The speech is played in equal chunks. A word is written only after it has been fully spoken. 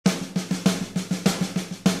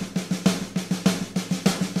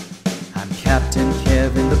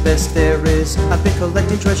Kevin, the best there is. I've been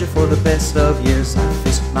collecting treasure for the best of years. I've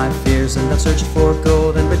faced my fears and I've searched for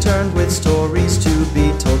gold and returned with stories to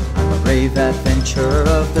be told. I'm a brave adventurer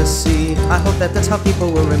of the sea. I hope that that's how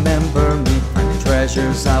people will remember me. Finding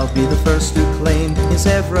treasures I'll be the first to claim. In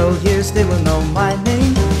several years they will know my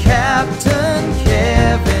name. Captain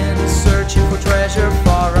Kevin, searching for treasure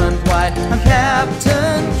far and wide. I'm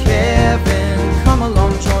Captain Kevin, come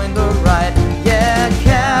along, join the ride. Yeah,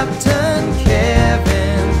 Captain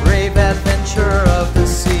Kevin, brave adventurer of the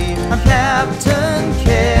sea. I'm Captain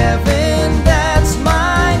Kevin, that's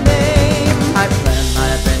my name. I plan my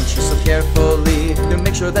adventure so carefully to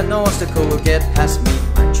make sure that no obstacle will get past me.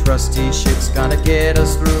 My trusty ship's gonna get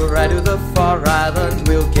us through, right to the far island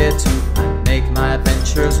we'll get to. I make my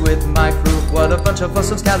adventures with my crew. What a bunch of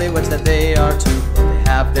awesome scallywags that they are too. They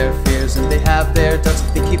have their fears and they have their doubts.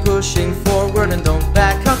 They keep pushing forward and don't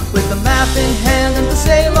back up. With the map in hand and the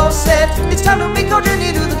sail all set, it's time to make our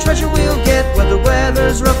journey to the treasure we'll get. Whether the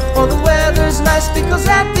weather's rough or the weather's nice, because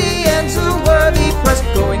at the end's a worthy price.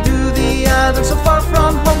 Going to the island so far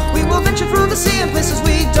from home, we will venture through the sea and places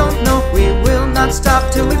we don't know. We will not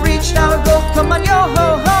stop till we've reached our goal. Come on,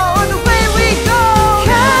 yo-ho-ho, and away we go.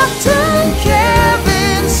 Captain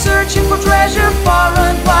Kevin, searching for treasure far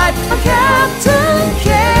and wide. I'm Captain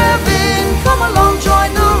Kevin, come along,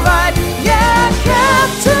 join the ride. Yeah,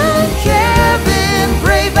 Captain Kevin,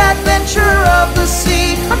 brave adventurer of the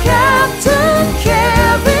sea. I'm Captain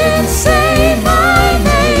Kevin, say my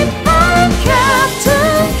name. I'm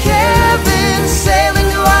Captain Kevin, sailing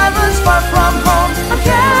to islands far from home. I'm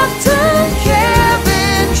Captain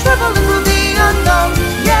Kevin, traveling through the unknown.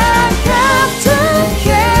 Yeah, Captain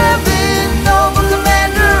Kevin, noble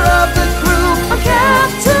commander of the crew. I'm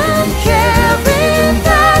Captain Kevin,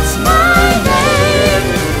 that's my name.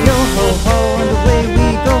 Yo ho ho, and away we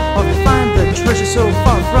go. Off to find the treasure so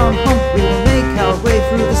far from home. We will make our way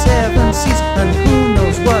through the 7 seas, and who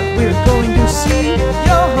knows what we're going to see.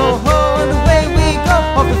 Yo ho ho, and away we go.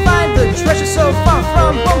 Off to find the treasure so far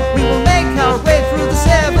from home. We will make our way through the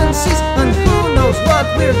 7 seas, and who knows what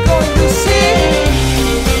we're going to see.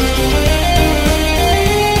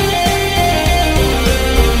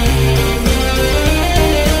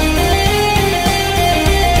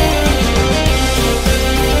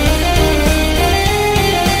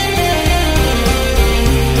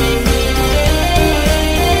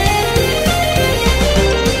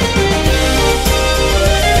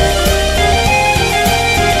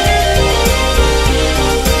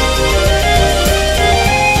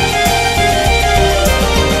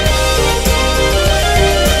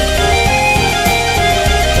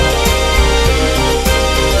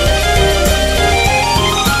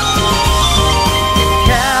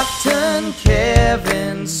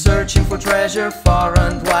 Treasure far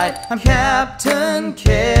and wide. I'm Captain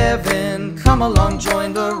Kevin, come along,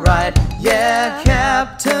 join the ride. Yeah,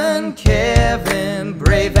 Captain Kevin,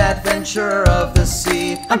 brave adventurer of the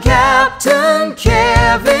sea. I'm Captain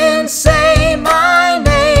Kevin, say my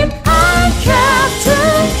name. I'm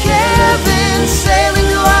Captain Kevin, sailing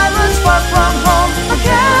to islands far from home. I'm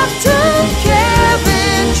Captain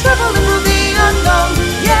Kevin, traveling through the unknown.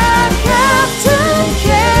 Yeah, Captain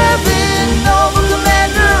Kevin, noble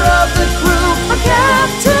commander of the crew. I'm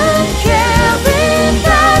Captain Kevin,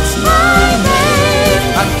 that's my name.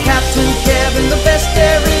 I'm Captain Kevin, the best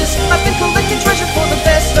there is. I've been collecting treasure for the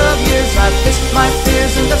best of years. I've faced my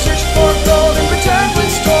fears and I've searched for gold and returned with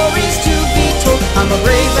stories to be told. I'm a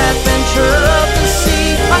brave adventurer of the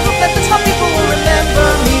sea. I hope that that's how people will remember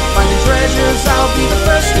me. Finding treasures, I'll be the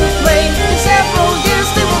first to claim. In several years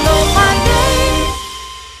they will know my name.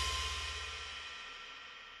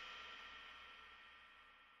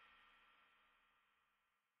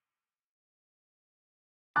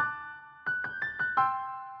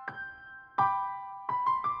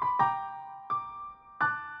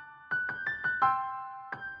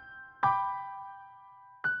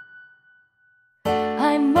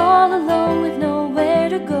 I'm all alone with nowhere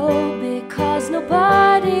to go, because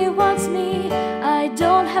nobody wants me. I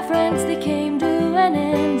don't have friends, they came to an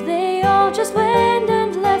end. They all just went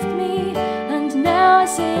and left me. And now I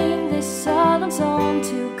sing this solemn song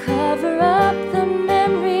to cover up the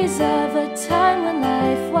memories of a time when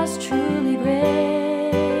life was truly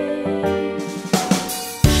great.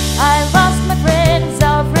 I lost my friends,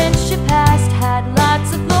 our friendship past. Had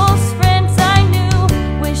lots of close friends I knew.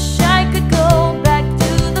 Wish I could go back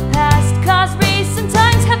to the past, 'cause recent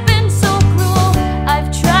times have been so cruel.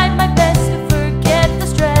 I've tried my best to forget the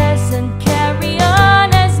stress and carry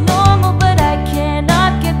on as normal, but I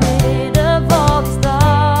cannot get rid of all these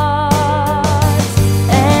thoughts.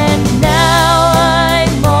 And now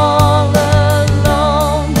I'm all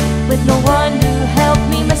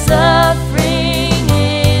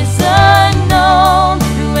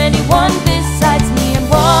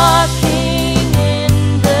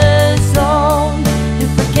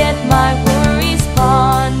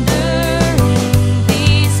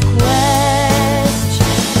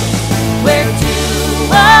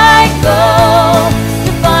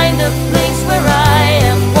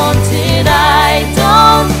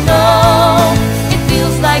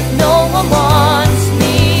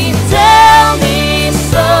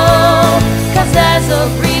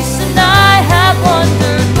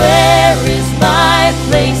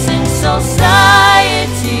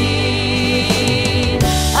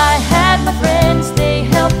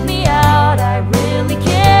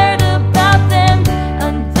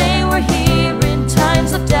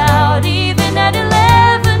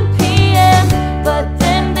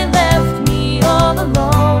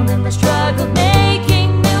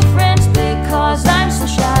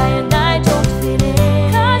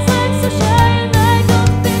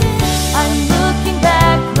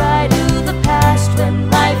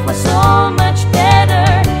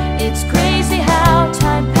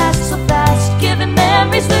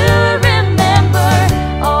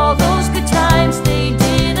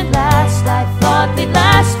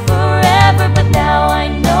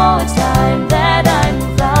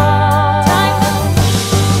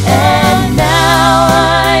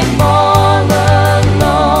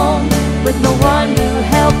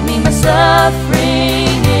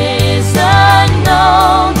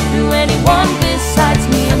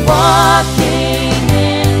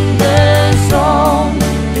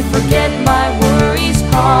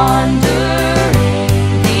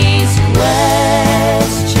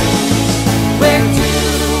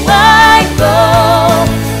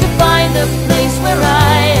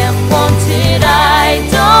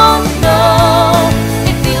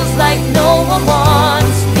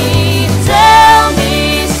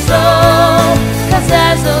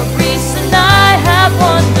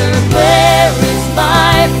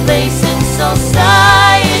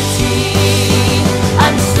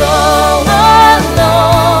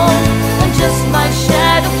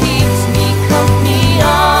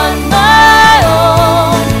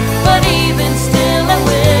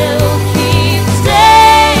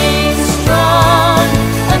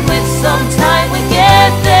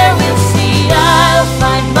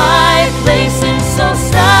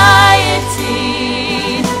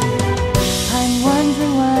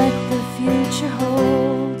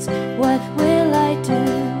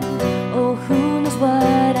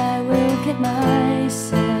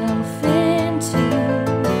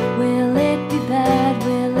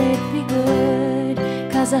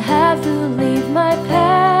have to leave my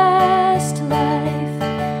past life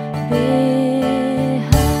behind.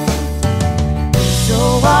 So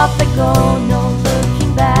off I go, no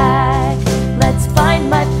looking back. Let's find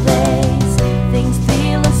my place. Things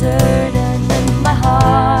feel uncertain and my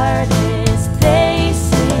heart is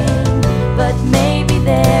pacing, but maybe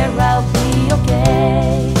there I'll be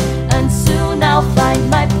okay, and soon I'll find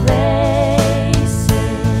my place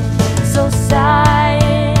in society.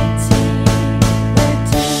 Where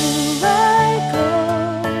do I go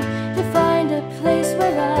to find a place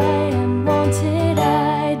where I am wanted?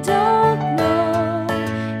 I don't know.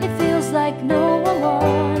 It feels like no one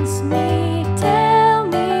wants me. Tell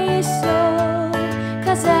me so,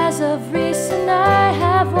 'cause as of recent I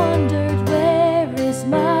have wondered, where is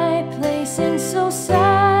my place in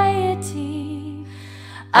society?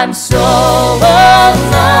 I'm so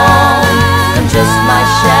alone, and just my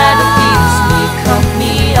shadow keeps me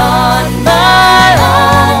company on my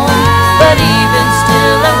own. But even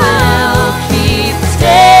still I will keep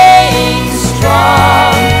staying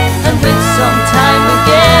strong, and with some time we'll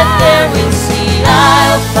get there, we'll see.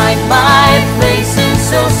 I'll find my place in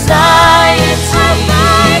society.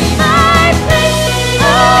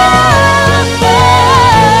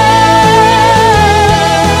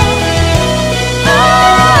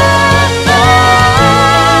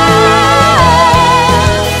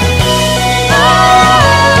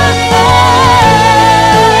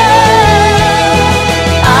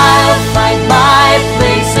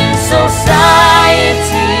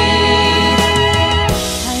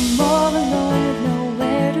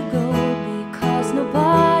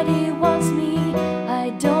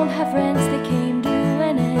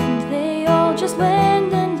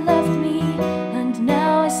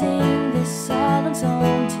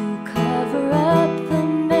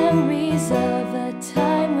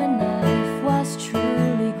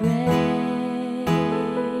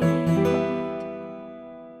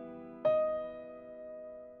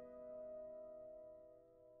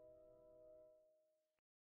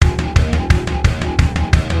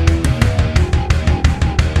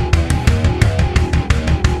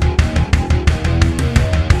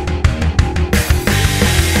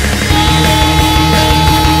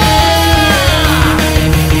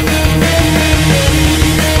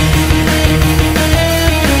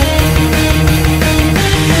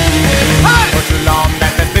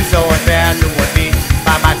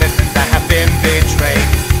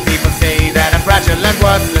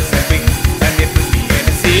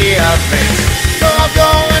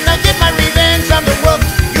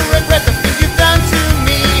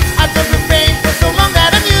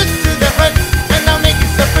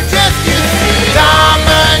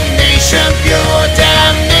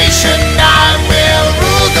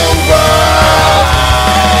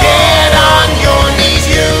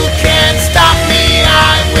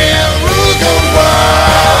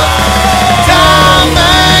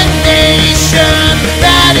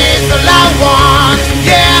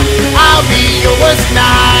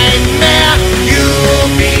 Nightmare, you'll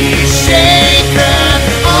be shaken,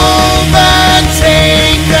 overtaken.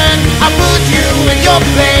 I put you in your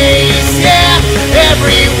place, yeah.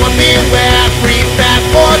 Everyone beware, prepare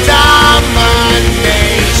for domination.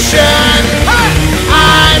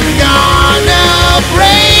 I'm gonna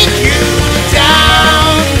break you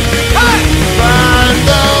down, burn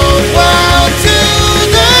the world to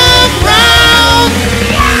the ground.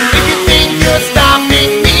 If you think you're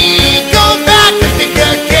stopping me,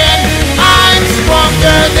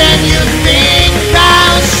 than you think.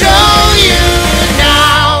 I'll show you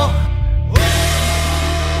now.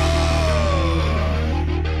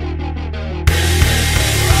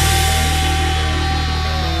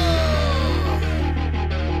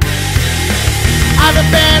 I've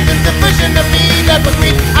abandoned the version of me that was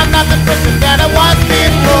weak. I'm not the person that I was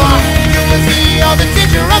before. You will see all the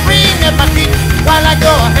teacher I'll bring at my feet while I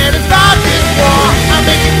go ahead and start this war. I'll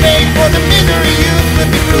make you pay for the misery you put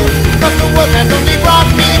me through, 'cause the world has only brought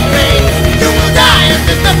me pain. You will die and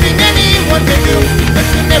there's nothing anyone can do.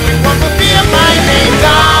 Listen, everyone will fear my name.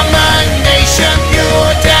 Domination,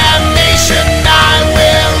 pure damnation. I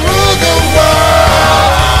will rule the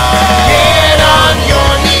world. Get on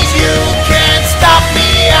your knees, you can't stop me.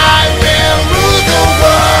 I will rule the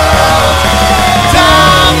world.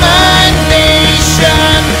 Domination,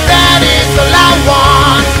 that is all I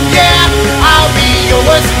want.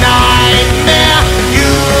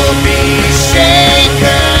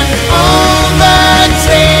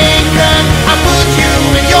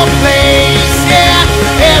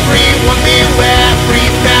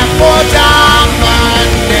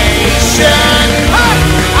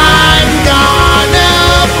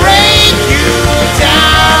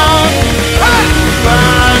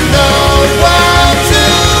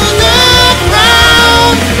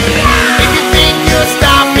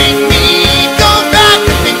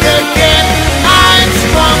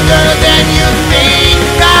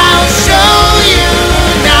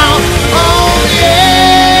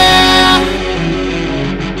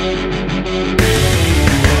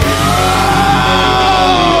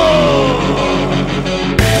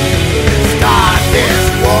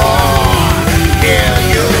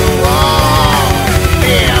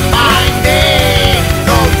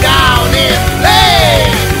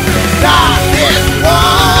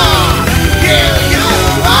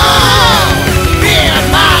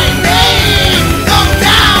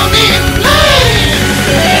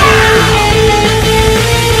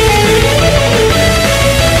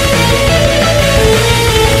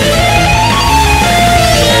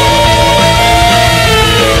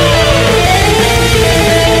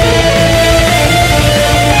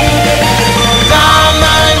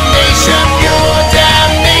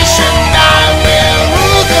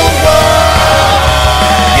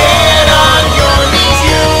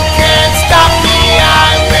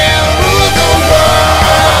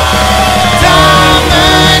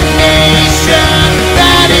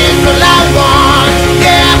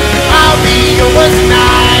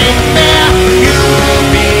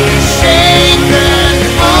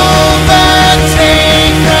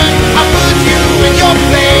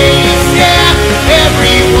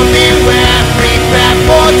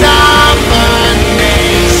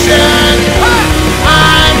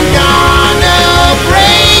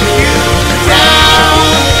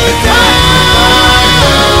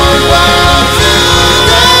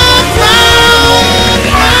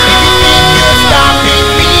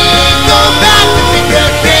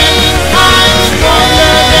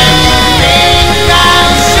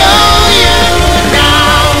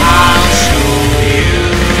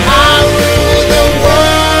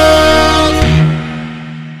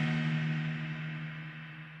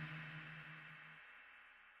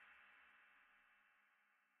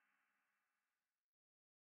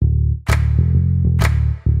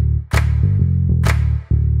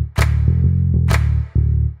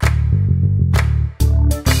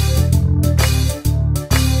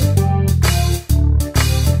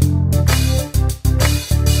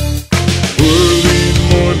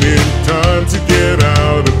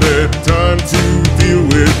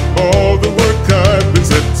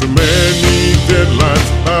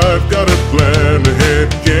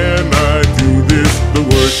 said, can I do this? The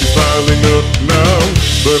work is piling up now,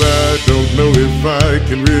 but I don't know if I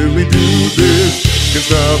can really do this. Can't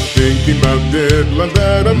stop thinking about deadlines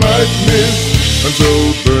that I might miss. I'm so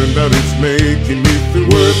burned out it's making me feel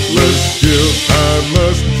worthless. Still, I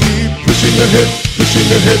must keep pushing ahead, pushing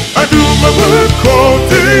ahead. I do my work all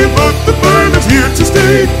day, but the burn is here to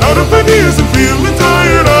stay. Out of ideas and feeling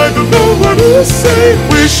tired, I don't know what to say.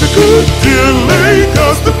 Wish I could delay,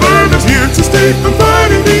 cause the burn is here to stay. I'm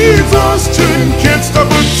fighting the exhaustion, can't stop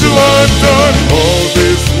until I'm done. All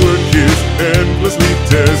this work is endlessly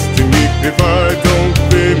testing me. If I don't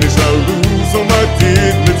finish, I'll lose all my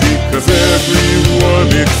dignity, cause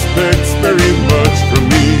everyone expects very much from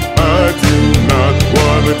me. I do not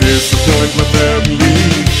wanna disappoint my family.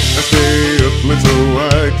 I stay up late so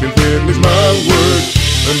I can finish my work,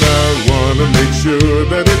 and I wanna make sure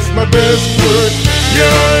that it's my best work. Yeah,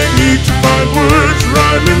 I need to find words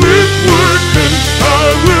rhyming with work, and I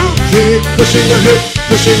will keep pushing ahead,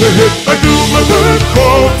 pushing ahead. I do my work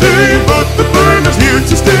all day, but the burn is here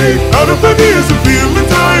to stay. Out of ideas and feeling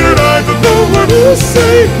tired, I don't know what to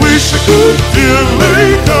say. Wish I could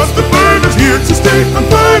delay, cause the burn is here to stay. I'm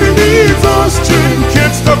fighting the exhaustion,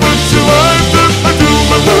 can't stop until I'm done. I do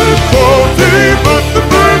my work all day, but the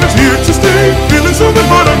burn is here to stay. Feeling so good,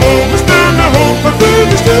 but I'm almost done. I hope I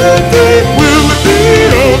finish that day. Will it be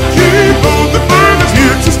okay? Oh, the burn is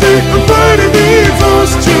here to stay. I'm fighting the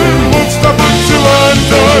exhaustion, won't stop until I'm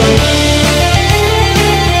done.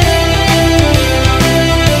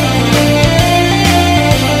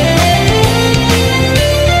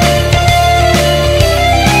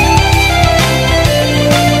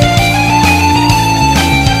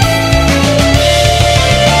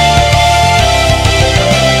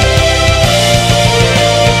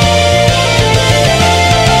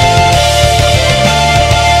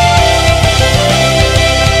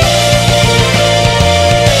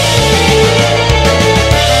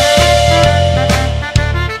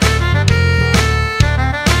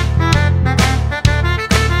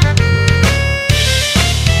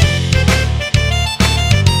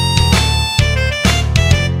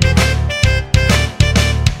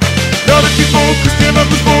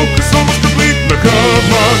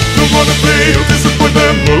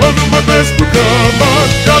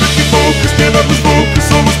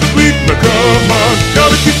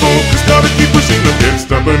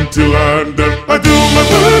 Until I'm done. I do my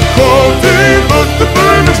work all day, but the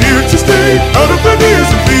burn is here to stay. Out of ideas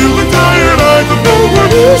and feeling tired, I don't know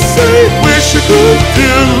what to say. Wish I could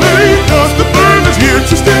delay, cause the burn is here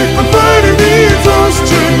to stay. I'm fighting the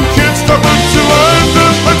exhaustion, can't stop until I'm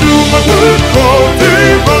done. I do my work all day,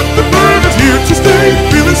 but the burn is here to stay.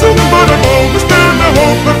 Feeling so good, but I'm almost done. I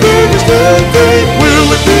hope I finish that day. Will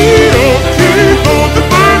it be okay? Oh, the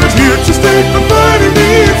burn is here to stay. I'm fighting the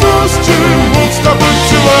exhaustion, won't stop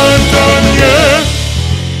until I'm done, yeah.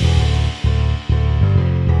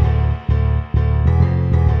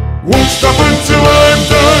 Won't stop until I'm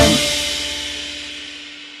done.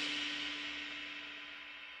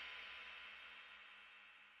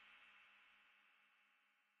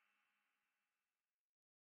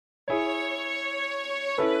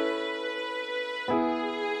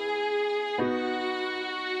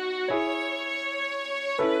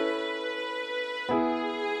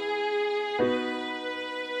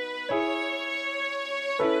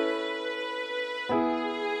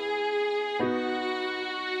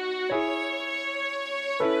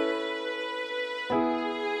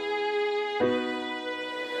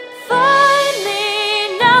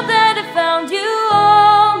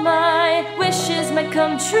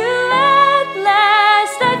 Come true at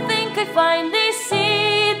last. I think I finally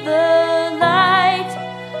see the light.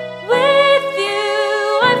 With you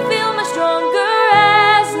I feel much stronger.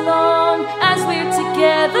 As long as we're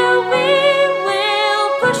together, we will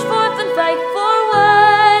push forth and fight for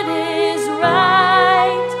what is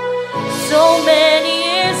right. So many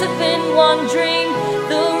years I've been wondering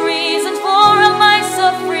the reasons for all my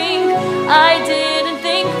suffering. I didn't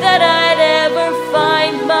think that I'd ever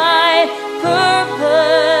find my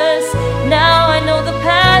purpose. Now I know the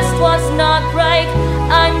past was not right.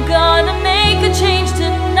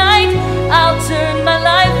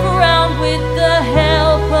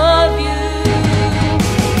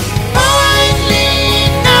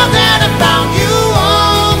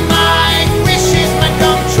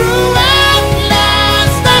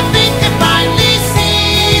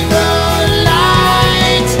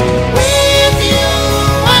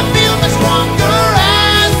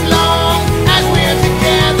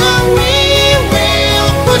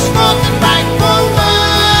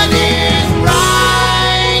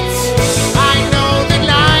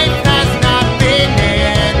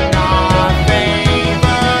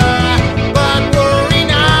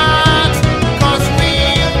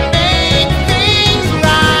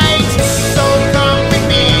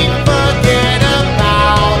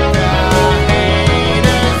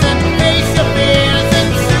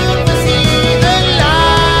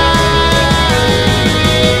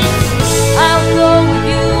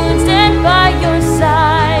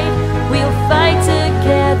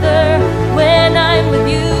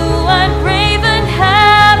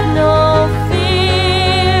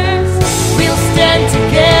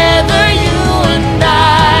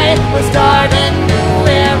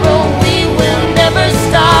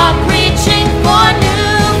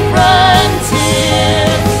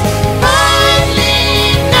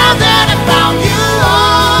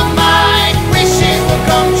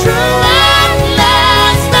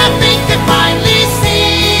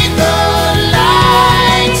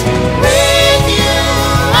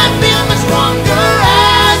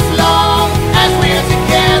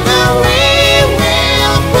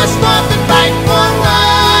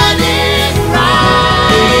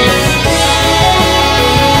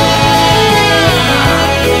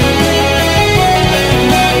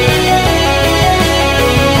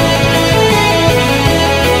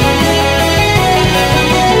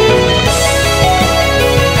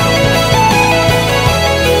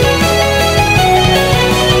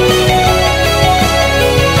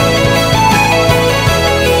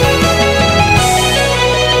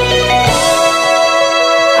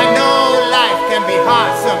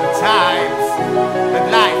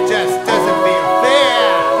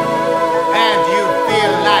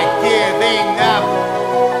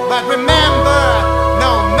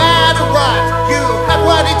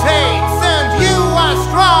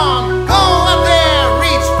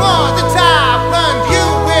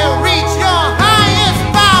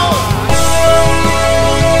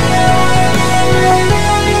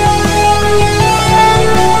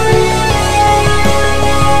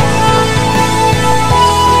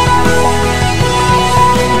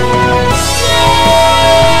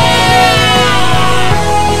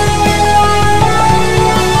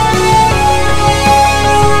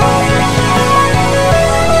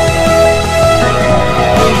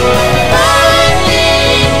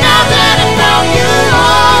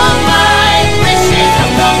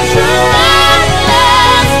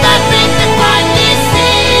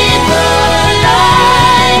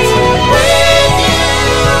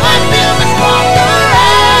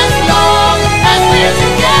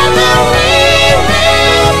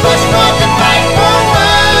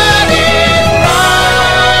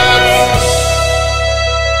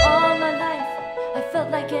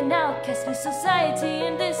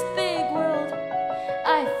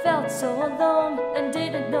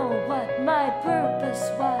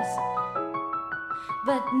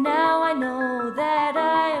 But now I know that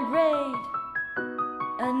I am great,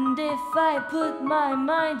 and if I put my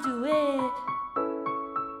mind to it,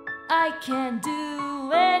 I can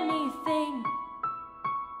do anything.